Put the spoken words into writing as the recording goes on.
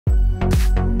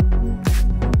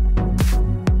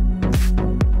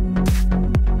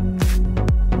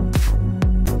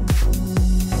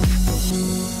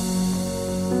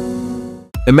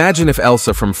Imagine if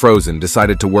Elsa from Frozen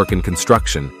decided to work in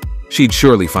construction. She'd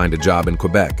surely find a job in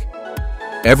Quebec.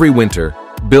 Every winter,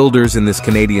 builders in this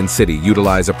Canadian city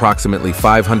utilize approximately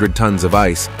 500 tons of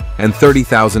ice and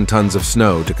 30,000 tons of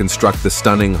snow to construct the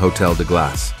stunning Hotel de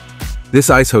Glace.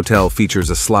 This ice hotel features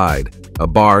a slide, a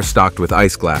bar stocked with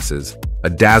ice glasses, a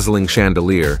dazzling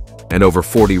chandelier, and over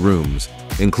 40 rooms,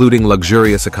 including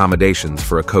luxurious accommodations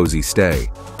for a cozy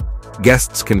stay.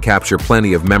 Guests can capture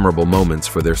plenty of memorable moments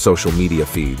for their social media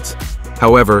feeds.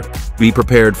 However, be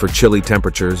prepared for chilly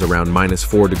temperatures around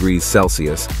 -4 degrees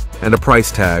Celsius and a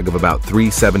price tag of about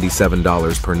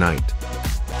 $377 per night.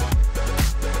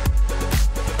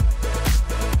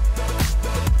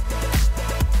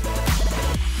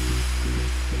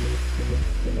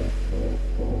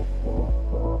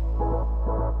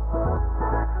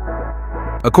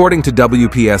 According to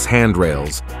WPS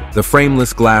Handrails, the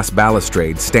frameless glass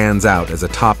balustrade stands out as a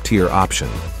top-tier option,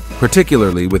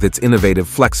 particularly with its innovative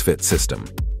FlexFit system.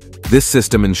 This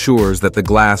system ensures that the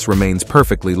glass remains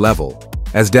perfectly level,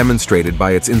 as demonstrated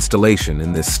by its installation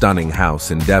in this stunning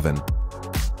house in Devon.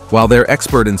 While their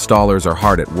expert installers are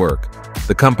hard at work,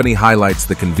 the company highlights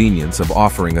the convenience of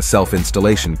offering a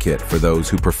self-installation kit for those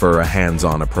who prefer a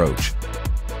hands-on approach.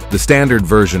 The standard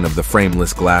version of the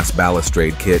frameless glass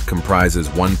balustrade kit comprises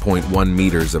 1.1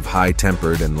 meters of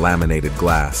high-tempered and laminated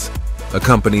glass,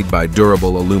 accompanied by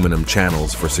durable aluminum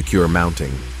channels for secure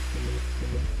mounting.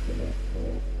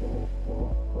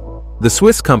 The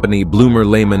Swiss company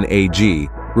LEHMANN AG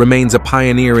remains a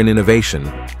pioneer in innovation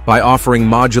by offering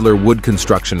modular wood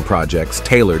construction projects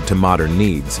tailored to modern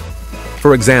needs.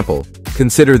 For example,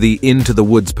 consider the Into the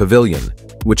Woods Pavilion,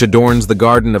 which adorns the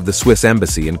garden of the Swiss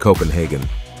Embassy in Copenhagen.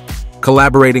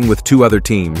 Collaborating with two other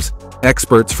teams,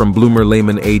 experts from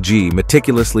LEHMANN AG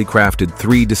meticulously crafted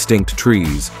 3 distinct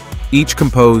trees, each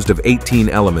composed of 18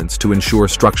 elements to ensure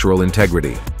structural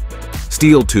integrity.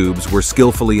 Steel tubes were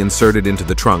skillfully inserted into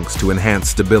the trunks to enhance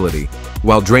stability,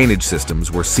 while drainage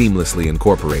systems were seamlessly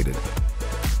incorporated.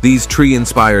 These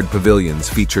tree-inspired pavilions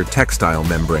feature textile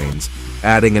membranes,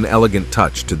 adding an elegant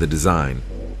touch to the design.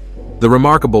 The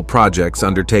remarkable projects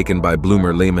undertaken by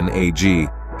LEHMANN AG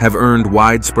have earned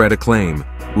widespread acclaim,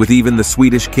 with even the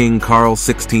Swedish King Carl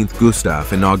XVI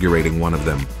Gustaf inaugurating one of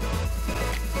them.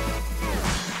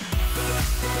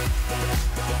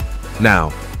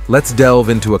 Now, let's delve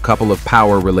into a couple of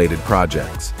power-related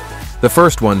projects. The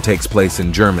first one takes place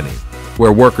in Germany,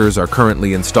 where workers are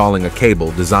currently installing a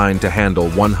cable designed to handle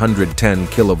 110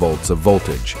 kilovolts of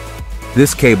voltage.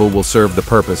 This cable will serve the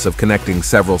purpose of connecting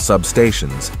several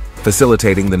substations,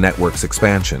 facilitating the network's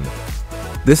expansion.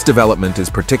 This development is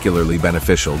particularly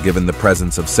beneficial given the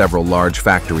presence of several large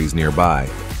factories nearby,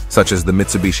 such as the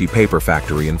Mitsubishi paper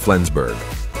factory in Flensburg.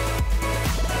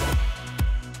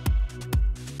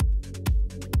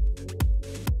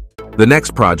 The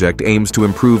next project aims to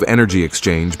improve energy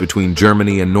exchange between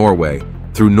Germany and Norway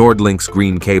through NordLink's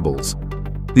green cables.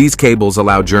 These cables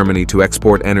allow Germany to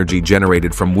export energy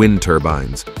generated from wind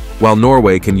turbines, while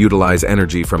Norway can utilize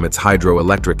energy from its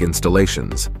hydroelectric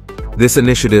installations. This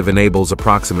initiative enables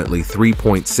approximately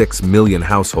 3.6 million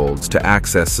households to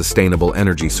access sustainable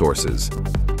energy sources.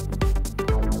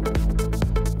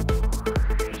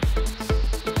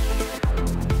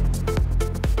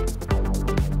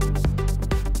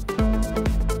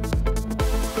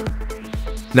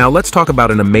 Now let's talk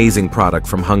about an amazing product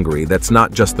from Hungary that's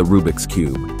not just the Rubik's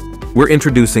Cube. We're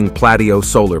introducing PLATIO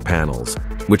solar panels,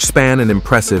 which span an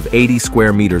impressive 80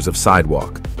 square meters of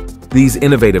sidewalk. These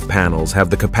innovative panels have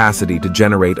the capacity to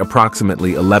generate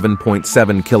approximately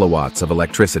 11.7 kilowatts of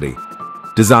electricity.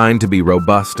 Designed to be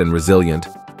robust and resilient,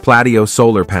 PLATIO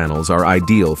solar panels are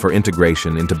ideal for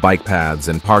integration into bike paths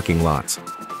and parking lots.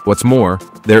 What's more,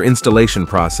 their installation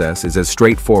process is as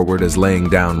straightforward as laying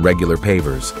down regular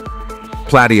pavers.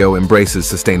 PLATIO embraces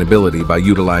sustainability by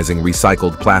utilizing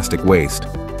recycled plastic waste,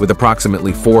 with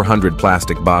approximately 400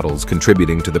 plastic bottles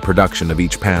contributing to the production of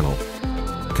each panel.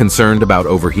 Concerned about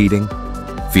overheating?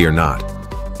 Fear not.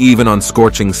 Even on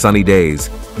scorching sunny days,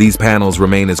 these panels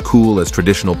remain as cool as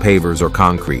traditional pavers or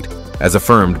concrete, as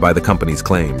affirmed by the company's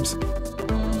claims.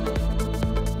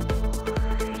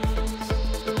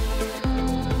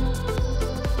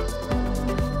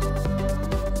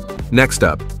 Next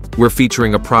up, we're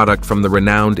featuring a product from the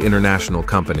renowned international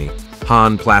company,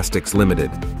 HAHNN Plastics Limited,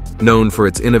 known for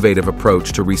its innovative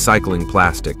approach to recycling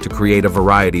plastic to create a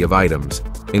variety of items,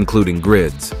 including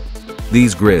grids.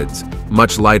 These grids,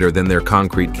 much lighter than their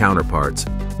concrete counterparts,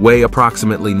 weigh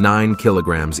approximately 9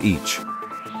 kilograms each.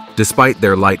 Despite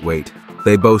their lightweight,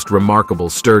 they boast remarkable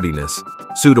sturdiness,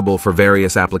 suitable for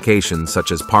various applications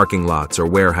such as parking lots or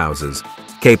warehouses,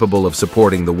 capable of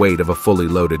supporting the weight of a fully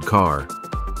loaded car.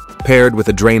 Paired with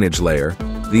a drainage layer,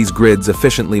 these grids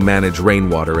efficiently manage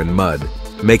rainwater and mud,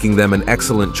 making them an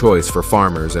excellent choice for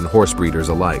farmers and horse breeders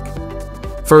alike.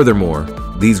 Furthermore,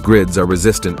 these grids are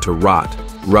resistant to rot,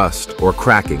 rust, or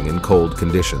cracking in cold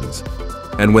conditions.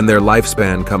 And when their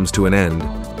lifespan comes to an end,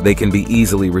 they can be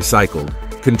easily recycled,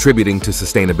 contributing to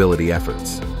sustainability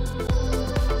efforts.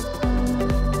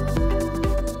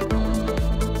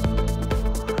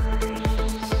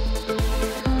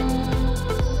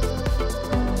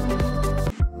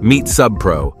 Meet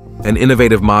SubPro, an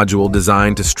innovative module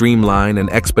designed to streamline and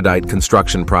expedite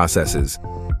construction processes.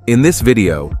 In this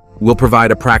video, we'll provide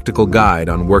a practical guide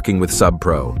on working with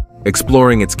SubPro,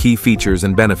 exploring its key features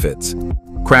and benefits.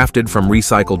 Crafted from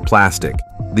recycled plastic,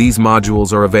 these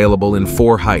modules are available in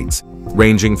 4 heights,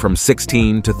 ranging from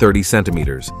 16 to 30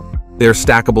 centimeters. Their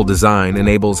stackable design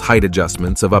enables height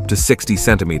adjustments of up to 60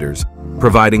 centimeters,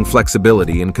 providing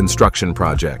flexibility in construction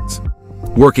projects.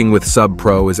 Working with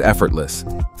SubPro is effortless,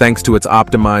 thanks to its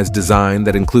optimized design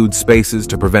that includes spaces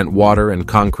to prevent water and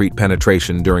concrete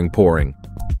penetration during pouring.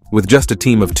 With just a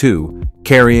team of 2,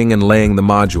 carrying and laying the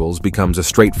modules becomes a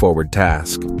straightforward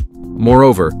task.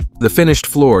 Moreover, the finished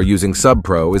floor using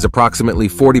SubPro is approximately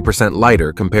 40%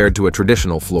 lighter compared to a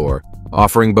traditional floor,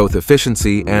 offering both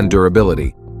efficiency and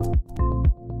durability.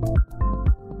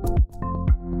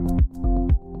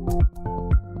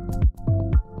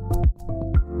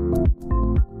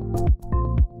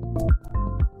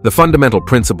 The fundamental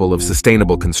principle of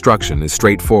sustainable construction is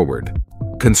straightforward.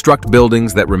 Construct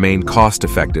buildings that remain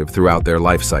cost-effective throughout their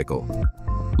life cycle.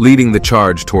 Leading the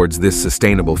charge towards this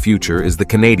sustainable future is the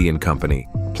Canadian company,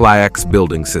 PLAEX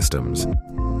Building Systems.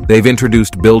 They've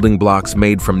introduced building blocks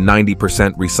made from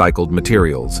 90% recycled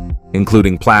materials,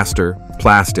 including plaster,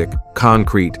 plastic,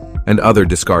 concrete, and other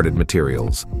discarded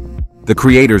materials. The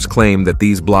creators claim that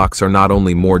these blocks are not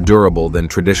only more durable than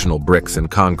traditional bricks and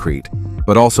concrete,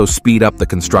 but also speed up the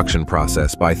construction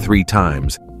process by 3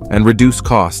 times and reduce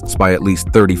costs by at least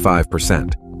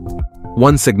 35%.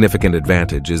 One significant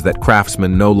advantage is that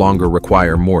craftsmen no longer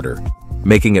require mortar,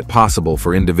 making it possible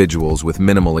for individuals with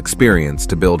minimal experience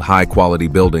to build high-quality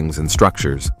buildings and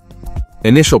structures.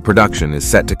 Initial production is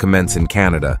set to commence in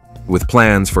Canada, with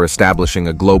plans for establishing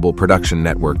a global production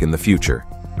network in the future.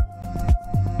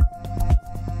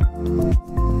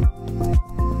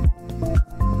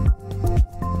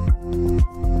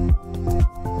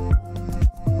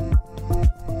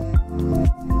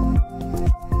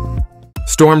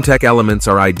 STORMTECH elements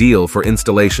are ideal for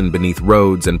installation beneath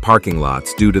roads and parking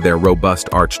lots due to their robust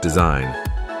arch design.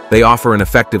 They offer an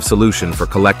effective solution for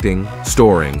collecting,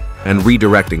 storing, and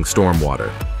redirecting stormwater.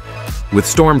 With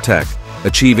STORMTECH,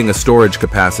 achieving a storage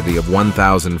capacity of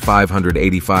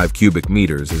 1,585 cubic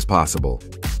meters is possible.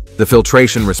 The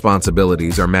filtration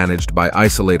responsibilities are managed by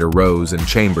isolator rows and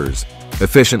chambers,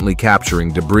 efficiently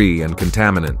capturing debris and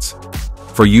contaminants.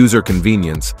 For user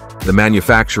convenience, the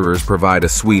manufacturers provide a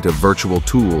suite of virtual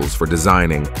tools for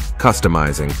designing,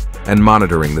 customizing, and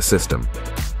monitoring the system.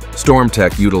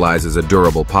 STORMTECH utilizes a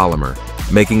durable polymer,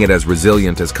 making it as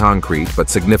resilient as concrete but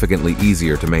significantly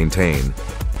easier to maintain.